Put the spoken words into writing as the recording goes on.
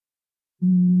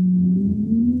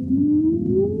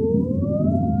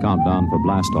Countdown for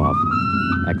blast off.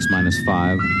 X minus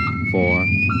 5, 4,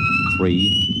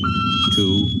 3,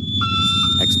 2,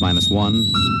 X minus 1,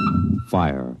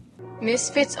 fire.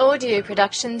 Misfits Audio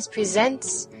Productions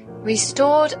presents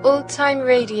Restored Old Time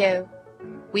Radio.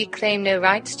 We claim no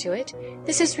rights to it.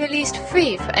 This is released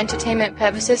free for entertainment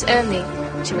purposes only,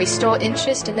 to restore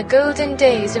interest in the golden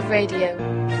days of radio.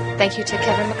 Thank you to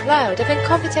Kevin MacLeod of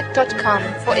Incompetech.com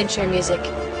for intro music.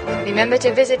 Remember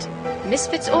to visit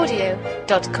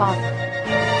misfitsaudio.com.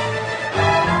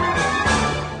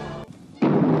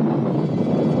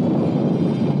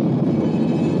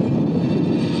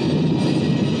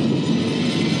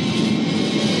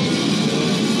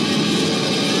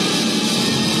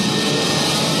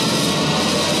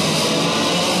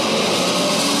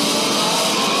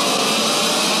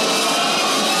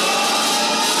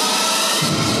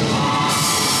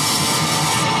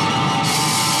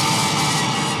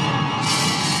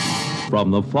 From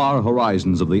the far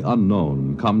horizons of the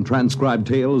unknown come transcribed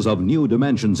tales of new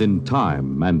dimensions in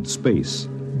time and space.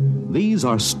 These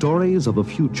are stories of the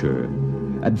future,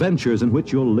 adventures in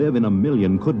which you'll live in a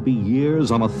million could-be years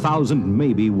on 1,000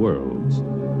 maybe worlds.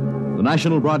 The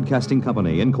National Broadcasting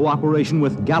Company, in cooperation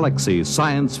with Galaxy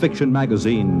Science Fiction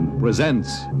Magazine, presents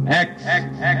X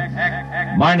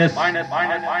minus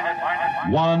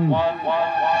 1.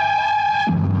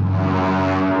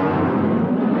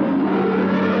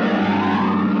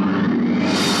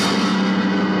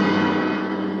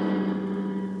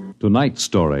 Tonight's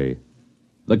story,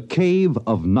 The Cave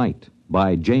of Night,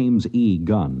 by James E.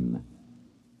 Gunn.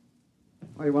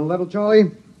 Oh, you want a level,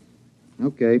 Charlie?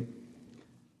 Okay.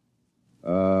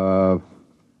 Though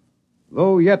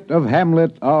yet of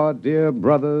Hamlet, our dear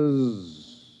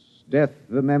brothers, death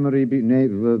the memory be...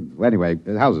 Anyway,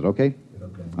 how's it, okay?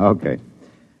 Okay.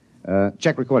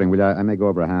 Check recording, will you? I may go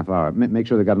over a half hour. Make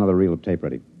sure they got another reel of tape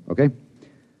ready, okay?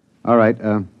 All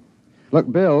right, Look,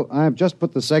 Bill, I've just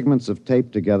put the segments of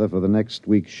tape together for the next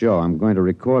week's show. I'm going to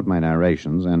record my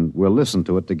narrations, and we'll listen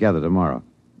to it together tomorrow.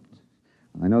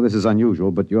 I know this is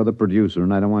unusual, but you're the producer,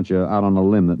 and I don't want you out on a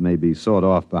limb that may be sawed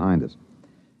off behind us.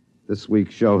 This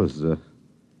week's show is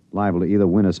liable to either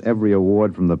win us every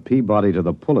award from the Peabody to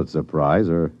the Pulitzer Prize,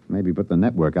 or maybe put the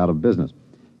network out of business.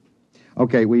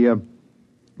 Okay, we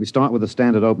start with the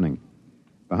standard opening.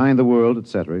 Behind the world,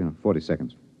 etc., 40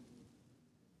 seconds.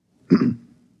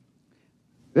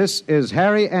 This is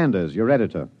Harry Anders, your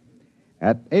editor.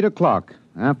 At 8 o'clock,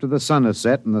 after the sun has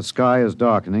set and the sky is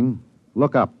darkening,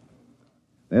 look up.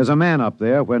 There's a man up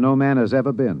there where no man has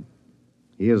ever been.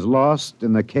 He is lost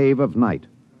in the cave of night.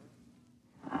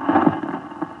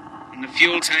 And the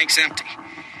fuel tank's empty.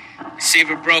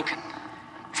 Receiver broken.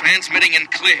 Transmitting and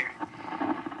clear.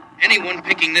 Anyone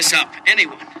picking this up,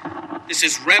 anyone. This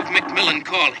is Rev McMillan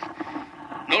calling.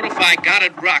 Notify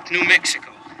Goddard Rock, New Mexico.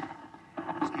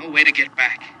 There's no way to get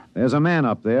back. There's a man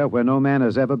up there where no man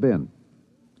has ever been.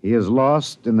 He is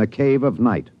lost in the cave of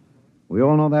night. We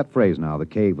all know that phrase now, the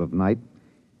cave of night.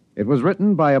 It was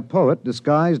written by a poet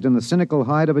disguised in the cynical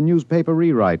hide of a newspaper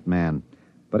rewrite man.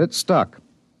 But it stuck.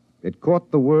 It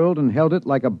caught the world and held it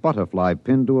like a butterfly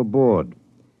pinned to a board.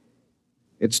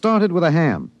 It started with a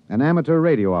ham, an amateur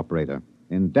radio operator,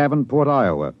 in Davenport,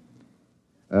 Iowa.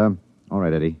 All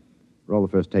right, Eddie. Roll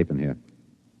the first tape in here.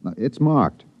 It's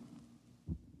marked.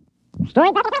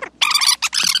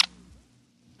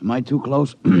 Am I too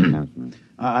close?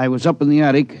 I was up in the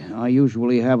attic. I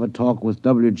usually have a talk with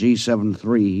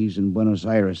WG73. He's in Buenos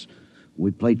Aires.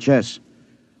 We play chess.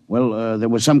 Well, there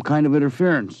was some kind of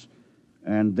interference.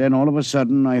 And then all of a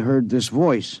sudden, I heard this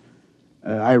voice.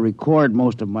 I record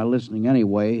most of my listening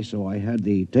anyway, so I had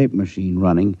the tape machine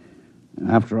running.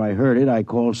 After I heard it, I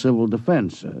called civil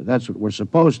defense. That's what we're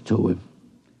supposed to.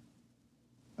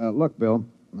 Look, Bill,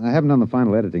 I haven't done the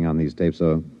final editing on these tapes,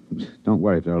 so don't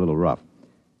worry if they're a little rough.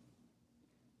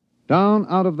 Down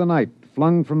out of the night,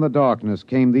 flung from the darkness,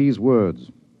 came these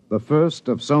words, the first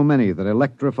of so many that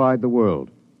electrified the world.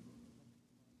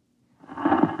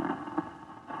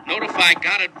 Notify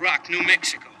Goddard Rock, New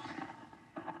Mexico.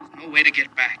 There's no way to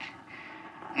get back.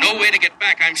 No way to get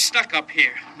back. I'm stuck up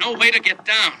here. No way to get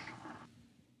down.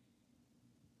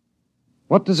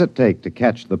 What does it take to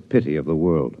catch the pity of the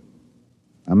world?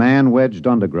 A man wedged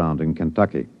underground in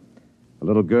Kentucky. A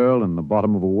little girl in the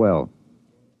bottom of a well.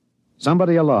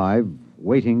 Somebody alive,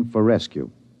 waiting for rescue,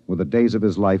 with the days of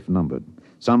his life numbered.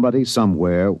 Somebody,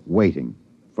 somewhere, waiting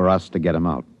for us to get him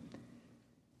out.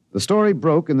 The story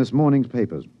broke in this morning's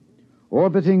papers.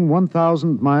 Orbiting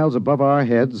 1,000 miles above our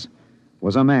heads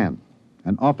was a man,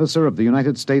 an officer of the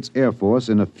United States Air Force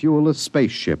in a fuelless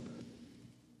spaceship.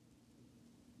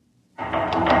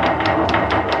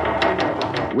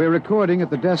 We're recording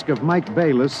at the desk of Mike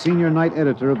Bayliss, senior night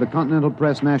editor of the Continental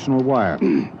Press National Wire.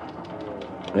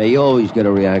 Hey, you always get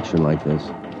a reaction like this.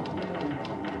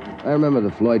 I remember the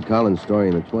Floyd Collins story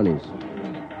in the 20s.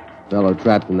 Fellow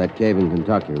trapped in that cave in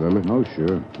Kentucky, remember? Oh,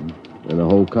 sure. And the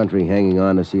whole country hanging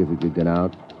on to see if he could get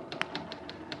out.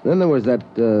 Then there was that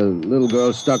little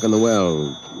girl stuck in the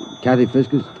well. Kathy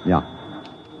Fiskus? Yeah.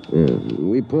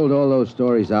 We pulled all those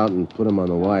stories out and put them on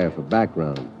the wire for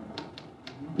background.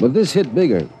 But this hit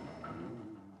bigger.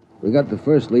 We got the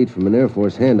first lead from an Air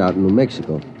Force handout in New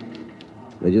Mexico.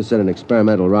 They just said an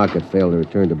experimental rocket failed to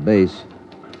return to base.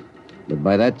 But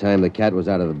by that time, the cat was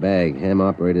out of the bag. Ham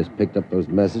operators picked up those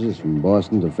messages from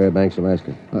Boston to Fairbanks,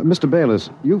 Alaska. Mr. Bayliss,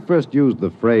 you first used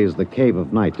the phrase the cave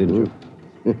of night, didn't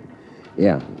you?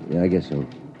 Yeah, I guess so.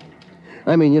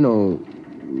 I mean,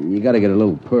 you got to get a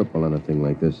little purple on a thing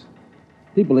like this.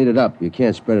 People eat it up. You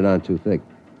can't spread it on too thick.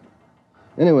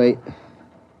 Anyway,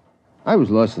 I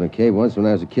was lost in a cave once when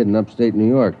I was a kid in upstate New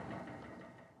York.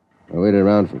 I waited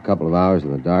around for a couple of hours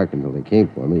in the dark until they came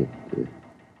for me.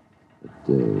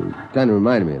 It kind of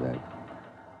reminded me of that.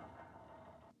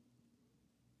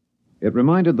 It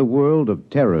reminded the world of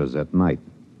terrors at night,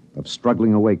 of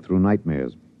struggling awake through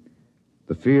nightmares.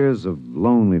 The fears of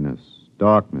loneliness,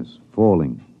 darkness,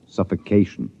 falling,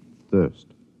 suffocation, thirst.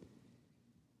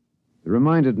 It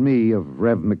reminded me of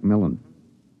Rev McMillan.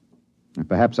 And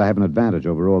perhaps I have an advantage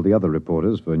over all the other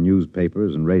reporters for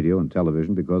newspapers and radio and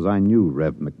television because I knew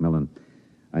Rev McMillan.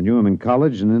 I knew him in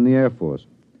college and in the Air Force.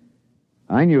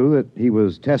 I knew that he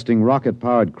was testing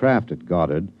rocket-powered craft at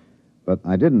Goddard, but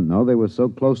I didn't know they were so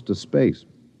close to space.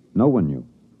 No one knew,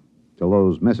 till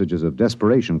those messages of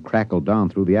desperation crackled down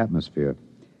through the atmosphere.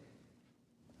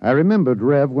 I remembered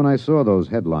Rev when I saw those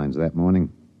headlines that morning.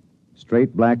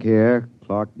 Straight black hair,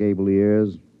 Clark Gable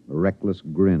ears, a reckless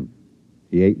grin.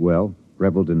 He ate well,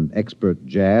 reveled in expert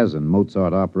jazz and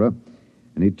Mozart opera,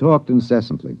 and he talked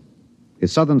incessantly.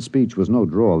 His southern speech was no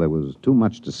drawl. There was too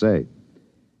much to say.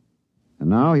 And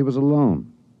now he was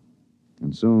alone.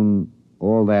 And soon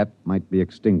all that might be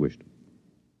extinguished.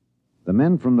 The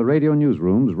men from the radio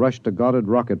newsrooms rushed to Goddard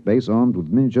Rocket Base armed with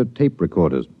miniature tape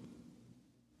recorders.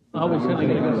 I was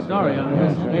telling a good story on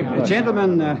this.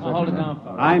 Gentlemen, Hold it down,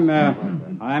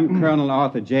 fellas. I'm Colonel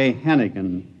Arthur J.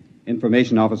 Hannigan,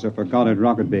 Information Officer for Goddard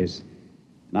Rocket Base.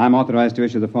 And I'm authorized to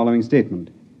issue the following statement.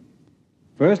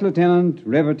 First Lieutenant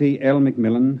Reverdy L.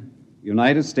 McMillan,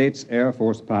 United States Air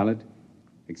Force pilot,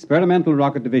 Experimental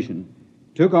Rocket Division,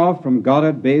 took off from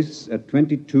Goddard Base at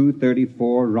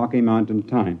 22:34 Rocky Mountain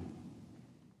time.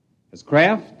 His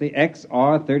craft, the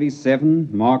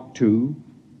XR-37 Mark II,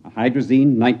 a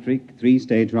hydrazine nitric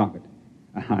three-stage rocket.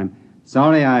 I'm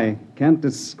sorry I can't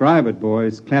describe it,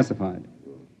 boys. Classified.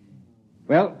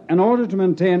 Well, in order to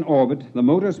maintain orbit, the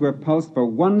motors were pulsed for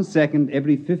 1 second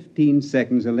every 15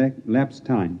 seconds elapsed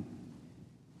time.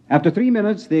 After 3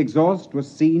 minutes, the exhaust was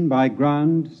seen by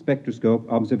ground spectroscope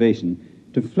observation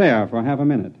to flare for half a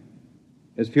minute.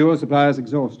 His fuel supply is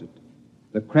exhausted.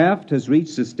 The craft has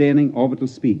reached sustaining orbital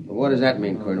speed. What does that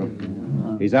mean,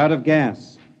 Colonel? He's out of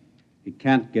gas. He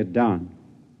can't get down.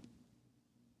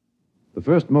 The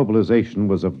first mobilization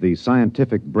was of the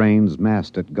scientific brains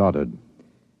massed at Goddard.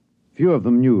 Few of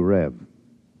them knew Rev.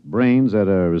 Brains at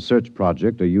a research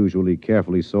project are usually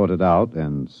carefully sorted out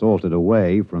and salted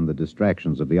away from the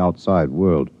distractions of the outside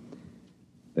world.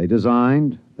 They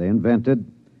designed, they invented,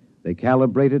 they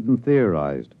calibrated and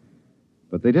theorized.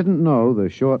 But they didn't know the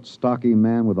short, stocky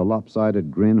man with a lopsided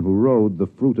grin who rode the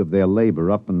fruit of their labor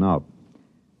up and out,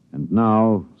 and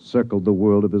now circled the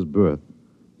world of his birth,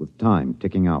 with time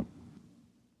ticking out.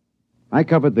 I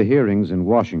covered the hearings in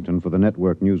Washington for the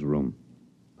network newsroom.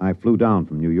 I flew down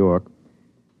from New York,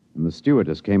 and the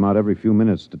stewardess came out every few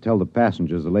minutes to tell the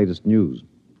passengers the latest news.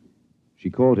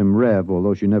 She called him Rev,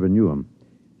 although she never knew him,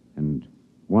 and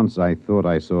once I thought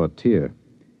I saw a tear.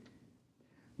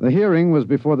 The hearing was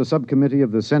before the subcommittee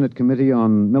of the Senate Committee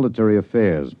on Military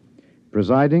Affairs.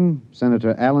 Presiding,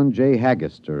 Senator Alan J.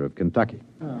 Haggister of Kentucky.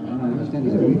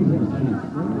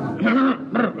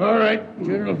 All right,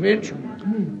 General Finch.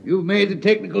 You've made the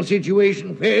technical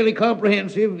situation fairly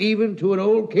comprehensive, even to an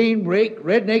old canebrake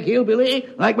redneck hillbilly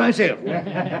like myself.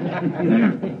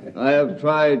 I have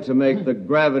tried to make the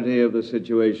gravity of the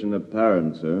situation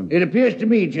apparent, sir. It appears to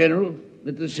me, General,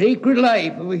 that the sacred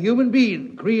life of a human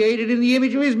being created in the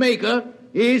image of his maker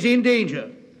is in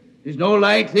danger. It's no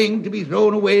light thing to be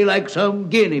thrown away like some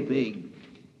guinea pig.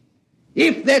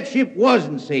 If that ship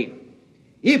wasn't safe,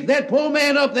 if that poor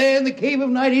man up there in the cave of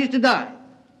night is to die,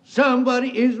 somebody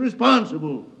is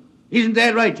responsible. Isn't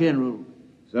that right, General?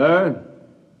 Sir,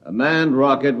 a manned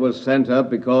rocket was sent up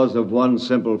because of one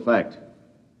simple fact.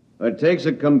 It takes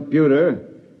a computer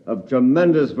of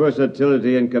tremendous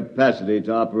versatility and capacity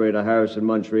to operate a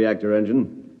Harrison-Munch reactor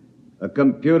engine, a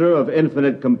computer of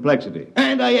infinite complexity.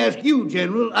 And I ask you,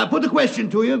 General, I put the question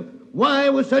to you, why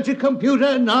was such a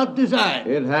computer not designed?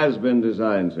 It has been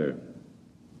designed, sir.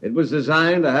 It was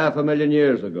designed 500,000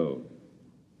 years ago.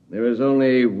 There is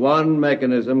only one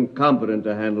mechanism competent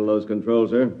to handle those controls,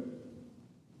 sir.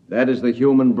 That is the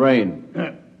human brain.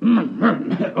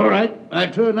 All right. I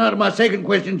turn now to my second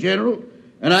question, General,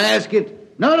 and I ask it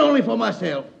not only for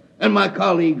myself and my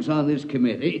colleagues on this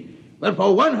committee, but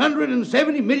for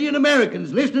 170 million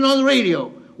Americans listening on the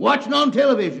radio, watching on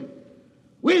television.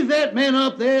 With that man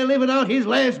up there living out his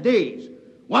last days,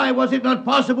 why was it not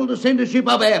possible to send a ship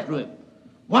up after him?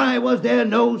 Why was there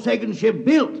no second ship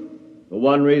built? For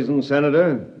one reason,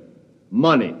 Senator,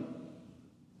 money.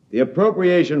 The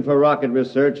appropriation for rocket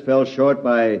research fell short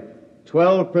by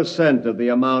 12% of the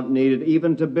amount needed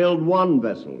even to build one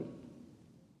vessel.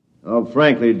 Oh,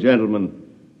 frankly, gentlemen,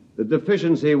 the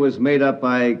deficiency was made up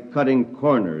by cutting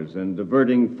corners and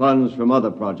diverting funds from other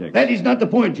projects. That is not the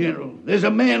point, General. There's a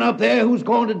man up there who's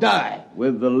going to die.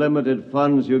 With the limited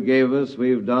funds you gave us,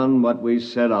 we've done what we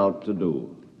set out to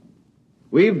do.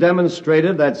 We've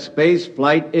demonstrated that space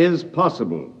flight is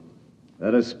possible,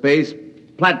 that a space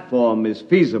platform is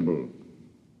feasible.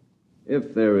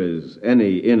 If there is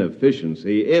any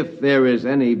inefficiency, if there is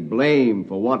any blame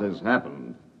for what has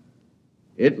happened,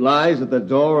 it lies at the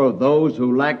door of those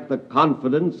who lack the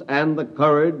confidence and the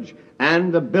courage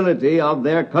and ability of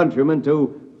their countrymen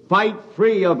to fight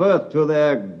free of Earth to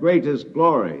their greatest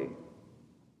glory.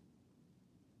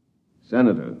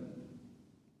 Senator,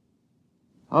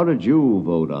 how did you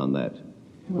vote on that?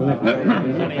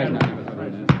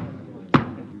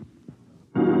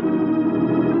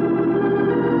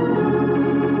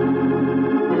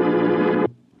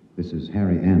 This is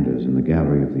Harry Anders in the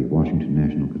gallery of the Washington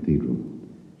National Cathedral.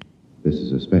 This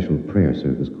is a special prayer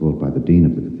service called by the Dean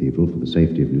of the Cathedral for the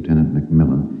safety of Lieutenant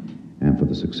McMillan and for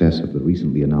the success of the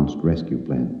recently announced rescue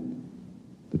plan.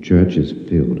 The church is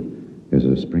filled. There's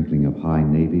a sprinkling of high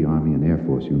Navy, Army, and Air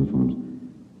Force uniforms.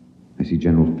 I see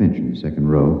General Finch in the second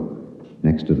row,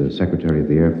 next to the Secretary of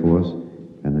the Air Force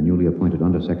and the newly appointed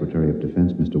Undersecretary of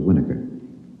Defense, Mr. Winokur.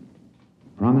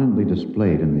 Prominently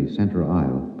displayed in the center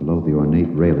aisle, below the ornate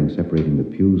railing separating the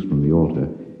pews from the altar,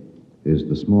 is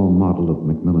the small model of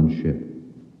McMillan's ship.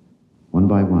 One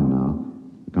by one now,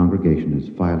 the congregation is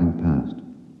filing past,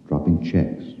 dropping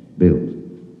checks, bills.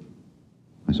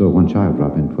 I saw one child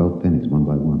drop in 12 pennies, one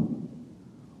by one.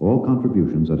 All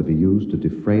contributions are to be used to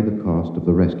defray the cost of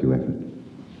the rescue effort.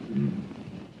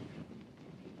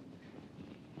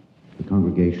 The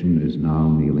congregation is now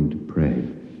kneeling to pray.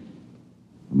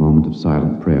 A moment of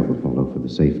silent prayer will follow for the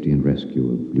safety and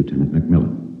rescue of Lieutenant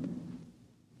McMillan.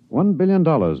 $1 billion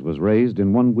was raised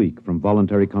in 1 week from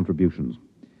voluntary contributions.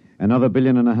 Another $1.5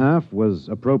 billion was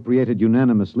appropriated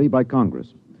unanimously by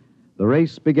Congress. The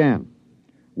race began.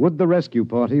 Would the rescue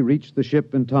party reach the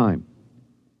ship in time?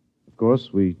 Of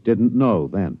course, we didn't know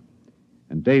then.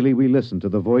 And daily we listened to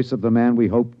the voice of the man we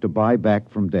hoped to buy back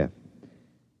from death.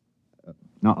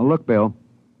 Now, look, Bill,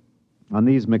 on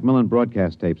these McMillan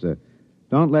broadcast tapes,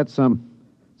 don't let some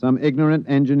ignorant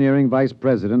engineering vice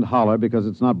president holler because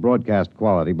it's not broadcast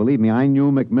quality. Believe me, I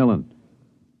knew McMillan.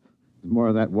 There's more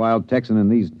of that wild Texan in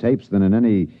these tapes than in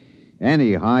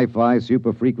any hi-fi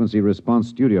super-frequency response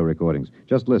studio recordings.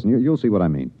 Just listen. You'll see what I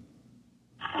mean.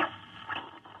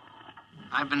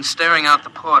 I've been staring out the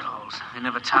portholes. I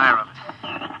never tire of it.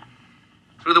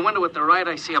 Through the window at the right,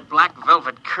 I see a black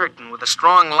velvet curtain with a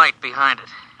strong light behind it.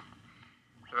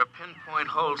 There are pinpoint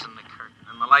holes in the curtain,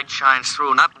 and the light shines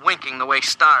through, not winking the way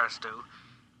stars do,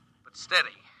 but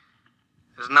steady.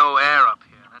 There's no air up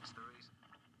here, that's the reason.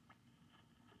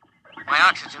 My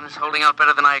oxygen is holding out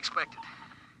better than I expected.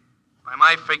 By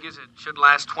my figures, it should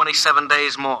last 27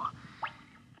 days more.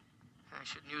 I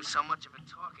shouldn't use so much of it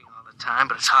talking all the time,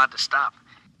 but it's hard to stop.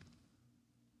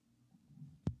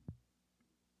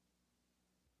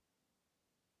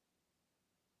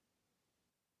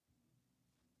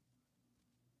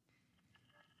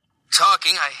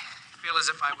 Talking, I feel as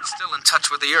if I was still in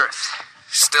touch with the Earth.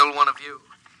 Still one of you.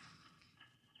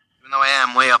 Even though I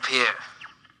am way up here.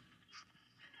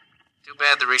 Too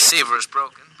bad the receiver is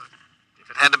broken, but if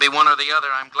it had to be one or the other,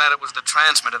 I'm glad it was the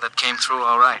transmitter that came through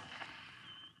all right.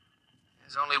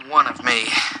 There's only one of me.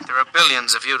 There are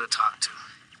billions of you to talk to.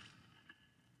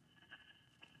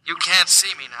 You can't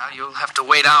see me now. You'll have to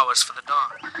wait hours for the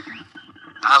dawn.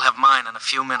 I'll have mine in a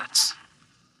few minutes.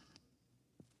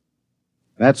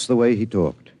 That's the way he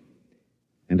talked.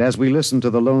 And as we listened to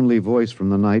the lonely voice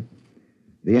from the night,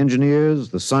 the engineers,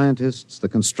 the scientists, the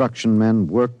construction men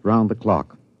worked round the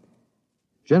clock.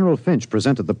 General Finch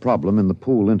presented the problem in the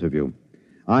pool interview.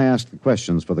 I asked the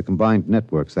questions for the combined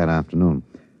networks that afternoon.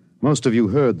 Most of you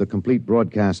heard the complete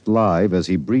broadcast live as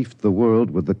he briefed the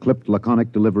world with the clipped,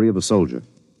 laconic delivery of a soldier.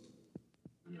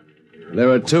 There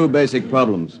are two basic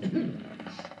problems.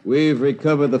 We've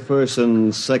recovered the first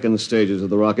and second stages of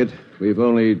the rocket. We've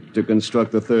only to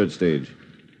construct the third stage.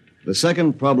 The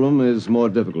second problem is more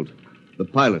difficult. The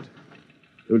pilot.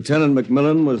 Lieutenant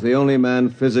McMillan was the only man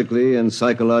physically and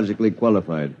psychologically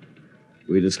qualified.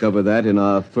 We discovered that in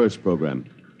our first program.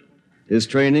 His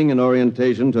training and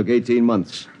orientation took 18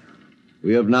 months.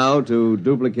 We have now to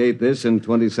duplicate this in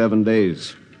 27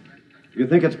 days. You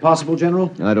think it's possible,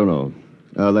 General? I don't know.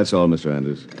 That's all, Mr.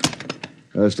 Anders.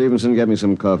 Stevenson, get me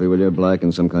some coffee, will you? Black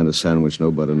and some kind of sandwich,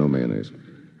 no butter, no mayonnaise.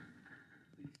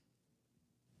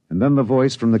 And then the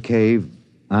voice from the cave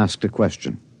asked a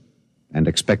question and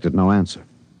expected no answer.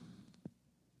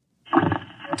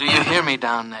 Do you hear me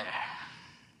down there?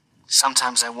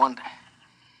 Sometimes I wonder.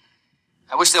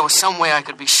 I wish there was some way I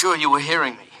could be sure you were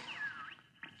hearing me.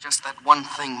 Just that one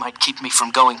thing might keep me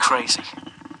from going crazy.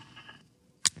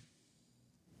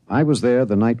 I was there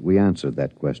the night we answered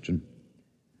that question.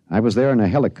 I was there in a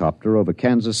helicopter over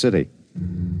Kansas City.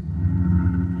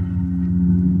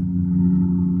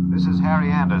 This is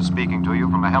Harry Anders speaking to you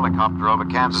from a helicopter over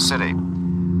Kansas City.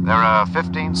 There are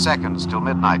 15 seconds till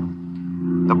midnight.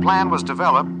 The plan was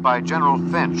developed by General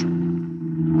Finch.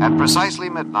 At precisely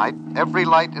midnight, every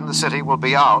light in the city will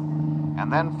be out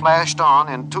and then flashed on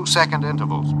in 2-second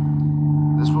intervals.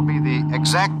 This will be the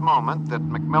exact moment that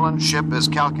McMillan's ship is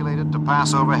calculated to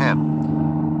pass overhead.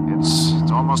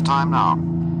 It's almost time now.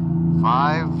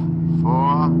 5,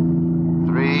 4,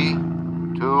 3,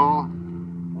 2,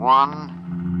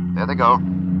 1. There they go.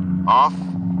 Off.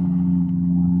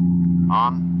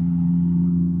 On.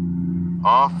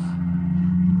 Off.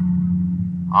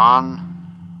 On.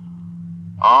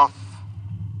 Off.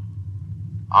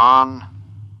 On.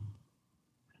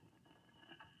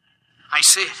 I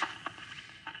see it.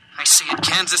 I see it.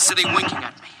 Kansas City winking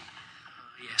at me.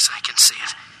 Oh, yes, I can see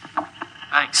it.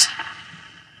 Thanks.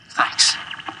 Thanks.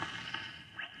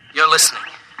 You're listening.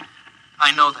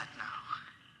 I know that now.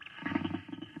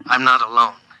 I'm not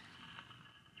alone.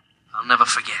 I'll never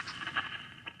forget.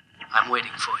 I'm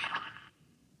waiting for you.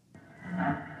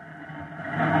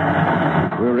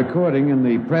 We're recording in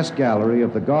the press gallery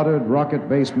of the Goddard Rocket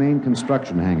Base main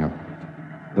construction hangar.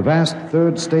 The vast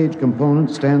third stage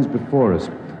component stands before us,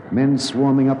 men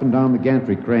swarming up and down the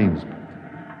gantry cranes.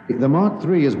 The Mark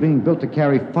III is being built to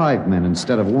carry 5 men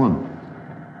instead of 1.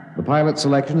 The pilot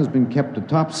selection has been kept a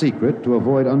top secret to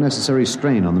avoid unnecessary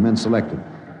strain on the men selected.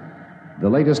 The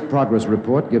latest progress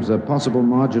report gives a possible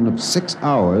margin of 6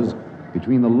 hours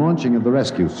between the launching of the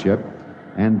rescue ship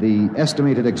and the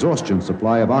estimated exhaustion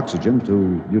supply of oxygen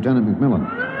to Lieutenant McMillan.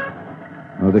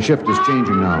 The shift is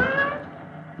changing now.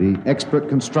 The expert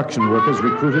construction workers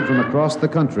recruited from across the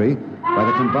country by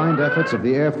the combined efforts of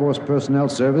the Air Force Personnel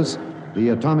Service, the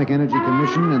Atomic Energy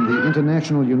Commission, and the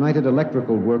International United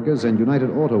Electrical Workers and United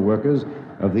Auto Workers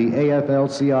of the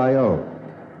AFL-CIO.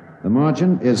 The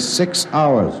margin is 6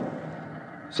 hours.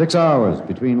 6 hours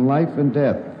between life and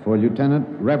death for Lieutenant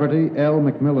Reverdy L.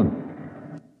 McMillan.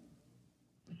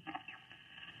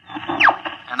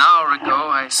 An hour ago,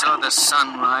 I saw the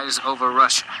sun rise over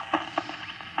Russia.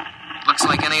 It looks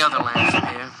like any other land from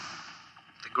here.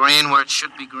 The green where it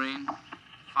should be green.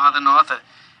 Farther north, a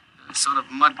sort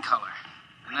of mud color.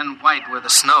 And then white where the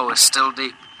snow is still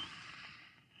deep.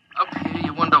 Up here,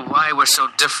 you wonder why we're so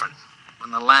different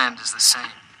when the land is the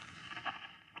same.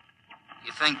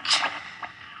 You think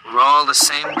we're all the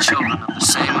same children of the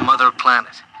same mother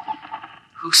planet.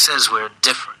 Who says we're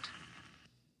different?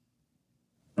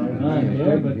 Can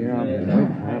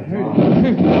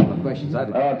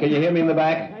you hear me in the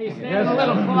back? Stand a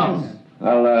little close.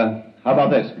 Well, how about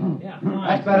this?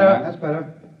 That's better. That's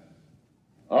better.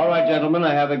 All right, gentlemen,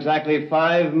 I have exactly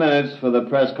 5 minutes for the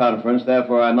press conference.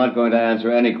 Therefore, I'm not going to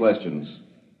answer any questions.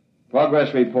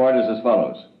 Progress report is as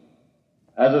follows.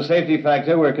 As a safety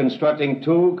factor, we're constructing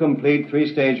 2 complete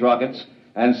 3-stage rockets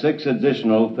and 6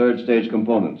 additional 3rd-stage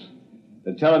components.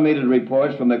 The telemetered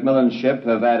reports from McMillan's ship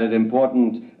have added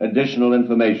important additional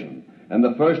information, and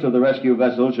the first of the rescue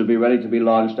vessels should be ready to be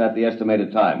launched at the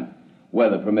estimated time,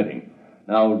 weather permitting.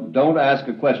 Now, don't ask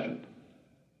a question.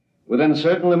 Within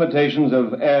certain limitations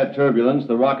of air turbulence,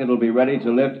 the rocket will be ready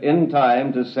to lift in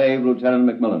time to save Lieutenant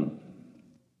McMillan.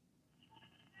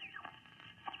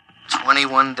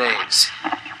 21 days.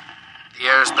 The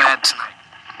air is bad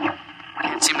tonight.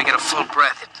 Can't seem to get a full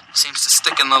breath. It seems to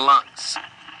stick in the lungs.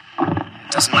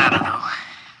 It doesn't matter, though.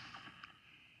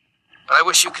 But I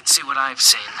wish you could see what I've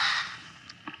seen.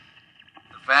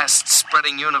 The vast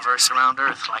spreading universe around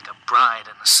Earth like a bride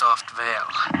in a soft veil.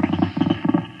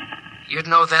 You'd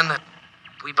know then that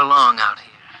we belong out here.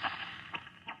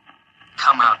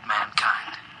 Come out,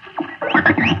 mankind.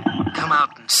 Come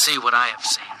out and see what I have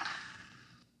seen.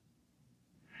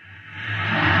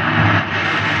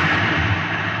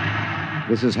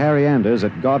 This is Harry Anders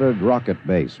at Goddard Rocket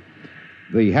Base.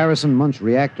 The Harrison Munch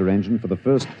reactor engine for the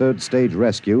first third-stage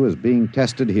rescue is being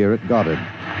tested here at Goddard.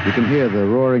 You can hear the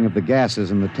roaring of the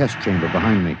gases in the test chamber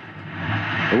behind me.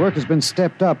 The work has been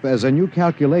stepped up as a new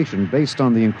calculation based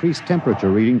on the increased temperature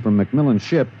reading from McMillan's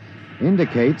ship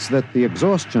indicates that the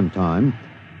exhaustion time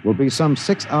will be some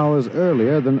 6 hours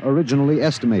earlier than originally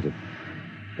estimated.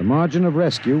 The margin of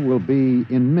rescue will be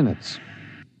in minutes.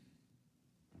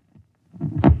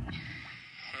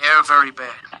 Air very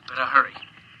bad. Better hurry.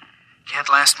 Can't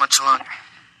last much longer.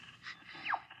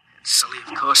 Silly,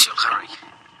 of course you'll hurry.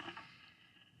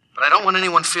 But I don't want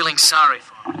anyone feeling sorry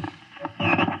for me.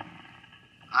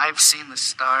 I've seen the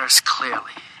stars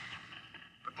clearly.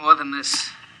 But more than this,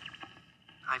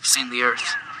 I've seen the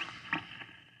Earth.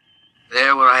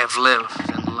 There where I have lived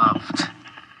and loved.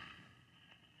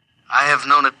 I have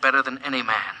known it better than any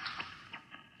man.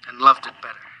 And loved it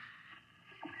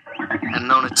better. And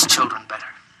known its children better.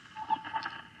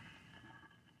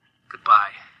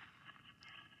 Goodbye.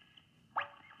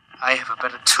 I have a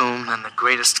better tomb than the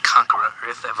greatest conqueror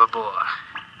Earth ever bore.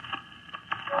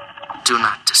 Do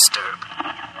not disturb.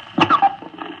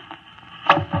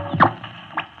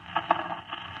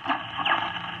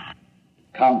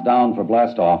 Countdown for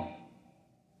blast off.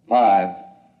 5,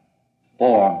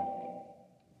 4,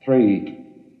 3,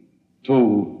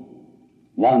 2,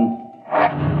 1.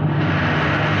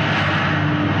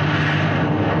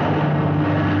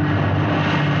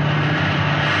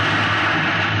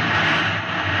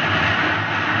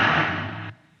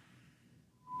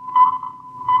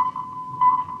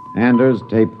 Anders,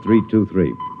 tape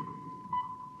 323.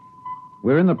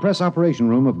 We're in the press operation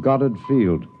room of Goddard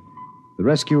Field. The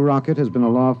rescue rocket has been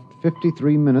aloft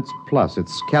 53 minutes plus.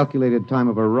 Its calculated time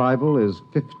of arrival is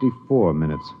 54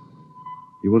 minutes.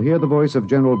 You will hear the voice of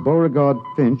General Beauregard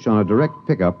Finch on a direct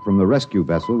pickup from the rescue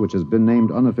vessel, which has been named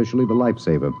unofficially the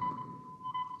Lifesaver.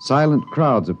 Silent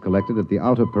crowds have collected at the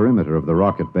outer perimeter of the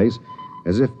rocket base,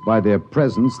 as if by their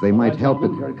presence they might help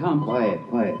it. Here it comes. Quiet.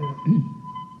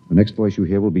 The next voice you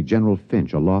hear will be General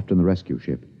Finch aloft in the rescue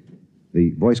ship.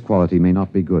 The voice quality may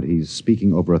not be good. He's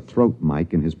speaking over a throat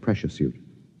mic in his pressure suit.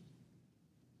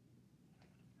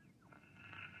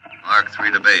 Mark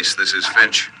 3 to base. This is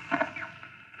Finch.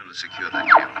 We'll secure that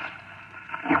cable.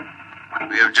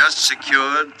 We have just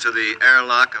secured to the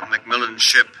airlock of McMillan's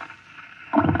ship.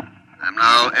 I'm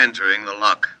now entering the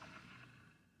lock.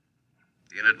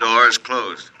 The inner door is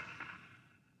closed.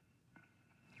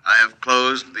 I have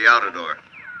closed the outer door.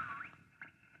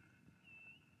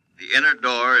 The inner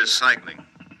door is cycling.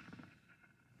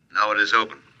 Now it is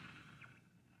open.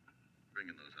 Bring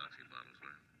in those oxy bottles,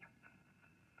 will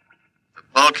you? The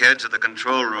bulkhead to the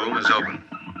control room is open.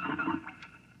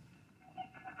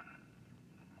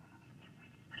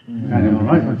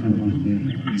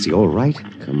 Is he all right?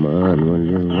 Come on, will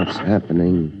you? What's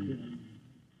happening?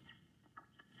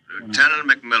 Lieutenant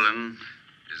McMillan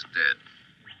is dead.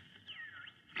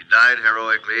 He died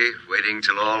heroically, waiting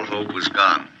till all hope was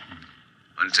gone.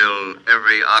 Until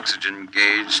every oxygen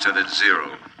gauge stood at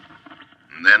 0.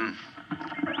 And then,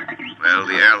 well,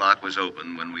 the airlock was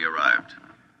open when we arrived.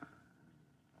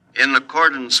 In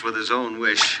accordance with his own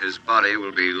wish, his body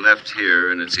will be left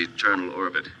here in its eternal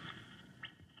orbit.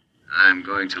 I'm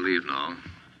going to leave now.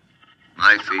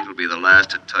 My feet will be the last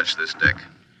to touch this deck.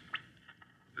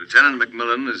 Lieutenant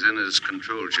McMillan is in his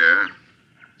control chair,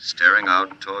 staring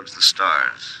out towards the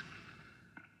stars.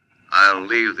 I'll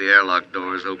leave the airlock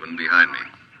doors open behind me.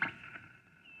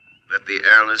 Let the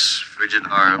airless, frigid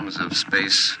arms of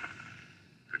space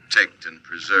protect and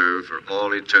preserve for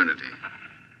all eternity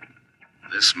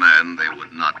this man they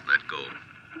would not let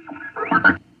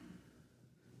go.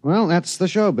 Well, that's the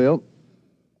show, Bill.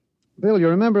 Bill, you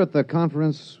remember at the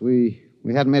conference we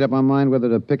hadn't made up our mind whether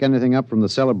to pick anything up from the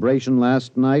celebration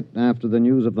last night after the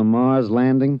news of the Mars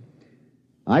landing?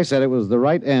 I said it was the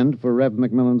right end for Rev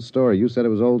McMillan's story. You said it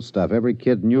was old stuff. Every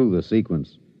kid knew the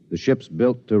sequence. The ships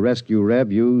built to rescue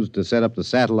Rev, used to set up the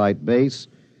satellite base,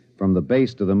 from the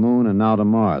base to the moon and now to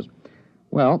Mars.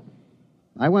 Well,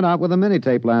 I went out with a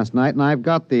mini-tape last night, and I've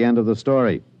got the end of the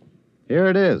story. Here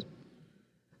it is.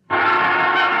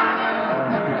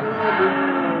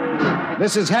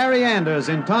 This is Harry Anders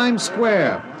in Times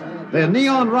Square. The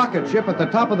neon rocket ship at the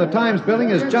top of the Times building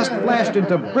has just flashed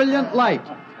into brilliant light.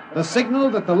 The signal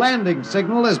that the landing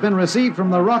signal has been received from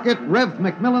the rocket Rev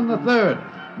McMillan III.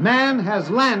 Man has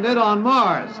landed on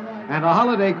Mars. And a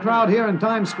holiday crowd here in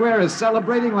Times Square is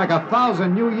celebrating like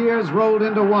 1,000 New Years rolled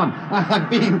into one. I'm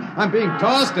being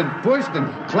tossed and pushed and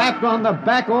clapped on the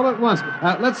back all at once.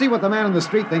 Let's see what the man on the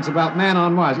street thinks about man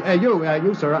on Mars.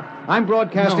 You, sir. I'm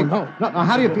broadcasting. No.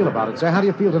 How do you feel about it, sir? How do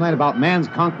you feel tonight about man's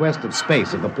conquest of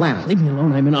space, of the planet? Leave me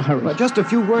alone. I'm in a hurry. Just a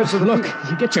few words to the... Look,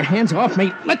 you get your hands off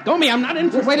me. Let go of me. I'm not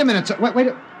interested. Wait a minute, sir.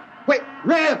 Wait.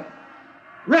 Rev!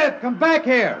 Rev, come back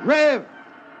here. Rev!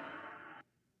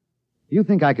 You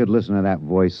think I could listen to that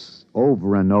voice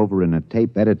over and over in a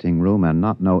tape editing room and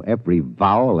not know every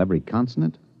vowel, every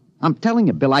consonant? I'm telling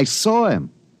you, Bill, I saw him.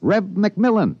 Rev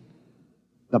McMillan.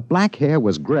 The black hair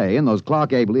was gray and those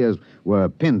Clark Gable ears were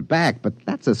pinned back, but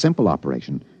that's a simple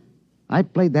operation. I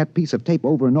played that piece of tape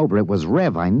over and over. It was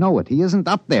Rev. I know it. He isn't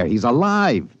up there. He's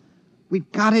alive.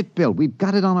 We've got it, Bill. We've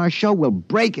got it on our show. We'll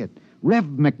break it. Rev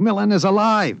McMillan is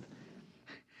alive.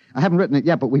 I haven't written it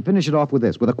yet, but we finish it off with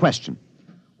this, with a question.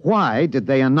 Why did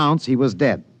they announce he was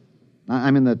dead?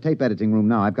 I'm in the tape editing room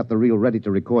now. I've got the reel ready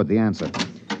to record the answer.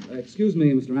 Excuse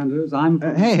me, Mr. Anders. I'm...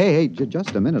 Hey,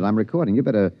 just a minute. I'm recording. You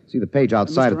better see the page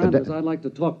outside Mr. Anders, I'd like to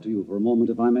talk to you for a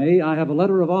moment, if I may. I have a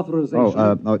letter of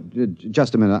authorization...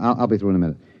 Just a minute. I'll be through in a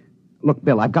minute. Look,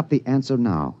 Bill, I've got the answer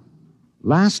now.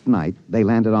 Last night, they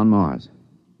landed on Mars.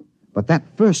 But that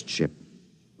first ship,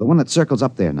 the one that circles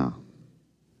up there now,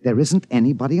 there isn't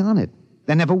anybody on it.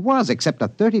 There never was, except a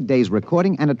 30 days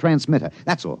recording and a transmitter.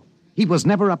 That's all. He was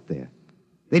never up there.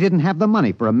 They didn't have the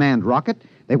money for a manned rocket.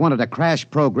 They wanted a crash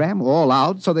program all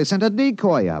out, so they sent a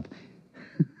decoy up.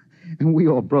 And we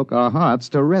all broke our hearts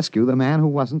to rescue the man who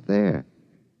wasn't there.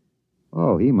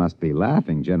 Oh, he must be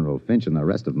laughing, General Finch and the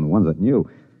rest of them, the ones that knew.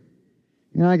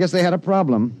 I guess they had a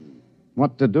problem.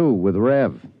 What to do with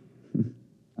Rev?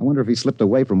 I wonder if he slipped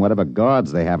away from whatever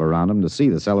guards they have around him to see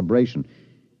the celebration.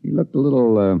 He looked a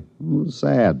little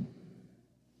sad.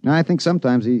 I think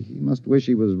sometimes he must wish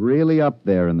he was really up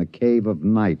there in the cave of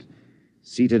night,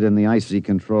 seated in the icy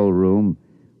control room,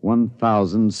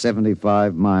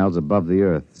 1,075 miles above the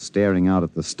Earth, staring out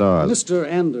at the stars. Mr.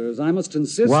 Anders, I must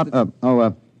insist... What? Bill.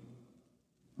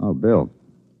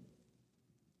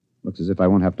 Looks as if I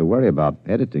won't have to worry about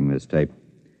editing this tape.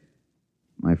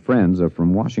 My friends are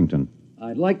from Washington.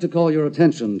 I'd like to call your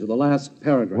attention to the last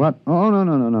paragraph. What? Oh,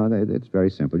 no. It's very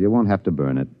simple. You won't have to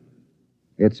burn it.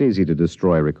 It's easy to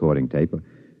destroy recording tape.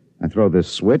 I throw this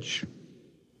switch.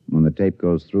 When the tape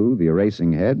goes through the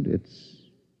erasing head, it's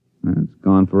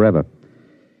gone forever.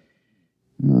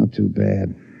 Oh, too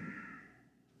bad.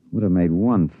 Would have made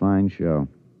one fine show.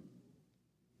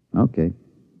 Okay.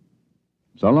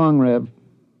 So long, Rev.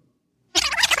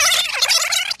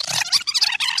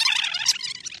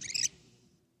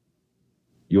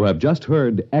 You have just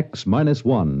heard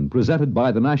X-1, presented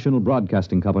by the National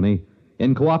Broadcasting Company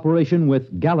in cooperation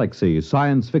with Galaxy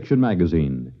Science Fiction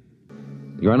Magazine.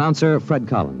 Your announcer, Fred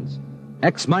Collins.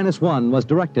 X-1 was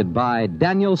directed by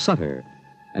Daniel Sutter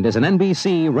and is an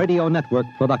NBC Radio Network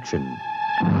production.